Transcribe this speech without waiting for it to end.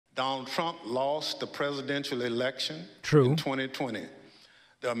Donald Trump lost the presidential election True. in 2020.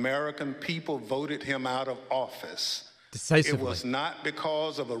 The American people voted him out of office. Decisively. It was not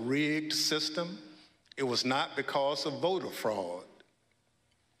because of a rigged system. It was not because of voter fraud.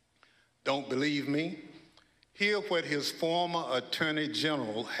 Don't believe me? Hear what his former Attorney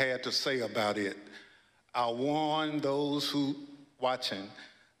General had to say about it. I warn those who watching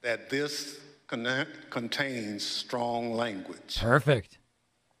that this contains strong language. Perfect.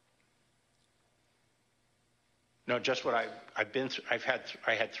 No, just what I've been through.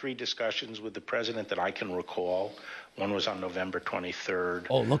 I had 3 discussions with the president that I can recall. One was on November 23rd.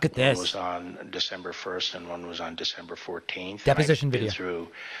 Oh, look at this. One was on December 1st, and one was on December 14th. Deposition and I've video. been through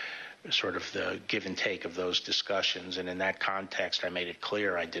sort of the give and take of those discussions, and in that context, I made it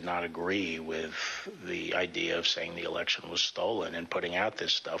clear I did not agree with the idea of saying the election was stolen and putting out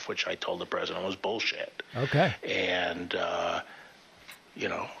this stuff, which I told the president was bullshit. Okay. And you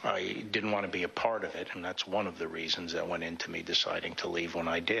know, I didn't want to be a part of it, and that's one of the reasons that went into me deciding to leave when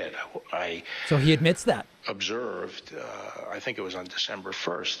I did. So he admits that. Observed, I think it was on December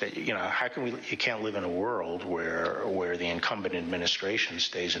 1st, that, you know, how can you can't live in a world where the incumbent administration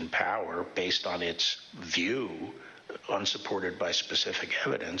stays in power based on its view, unsupported by specific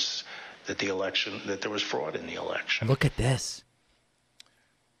evidence, that there was fraud in the election. Look at this.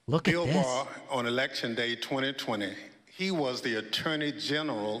 Look at Bill this. Barr, on Election Day 2020, he was the Attorney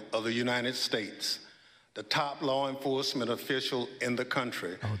General of the United States, the top law enforcement official in the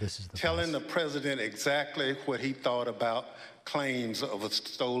country, Oh, this is the telling best. the president exactly what he thought about claims of a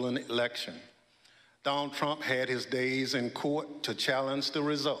stolen election. Donald Trump had his days in court to challenge the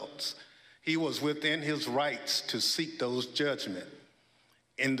results. He was within his rights to seek those judgments.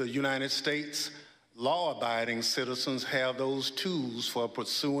 In the United States, law-abiding citizens have those tools for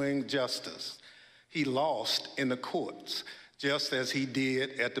pursuing justice. He lost in the courts, just as he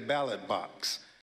did at the ballot box.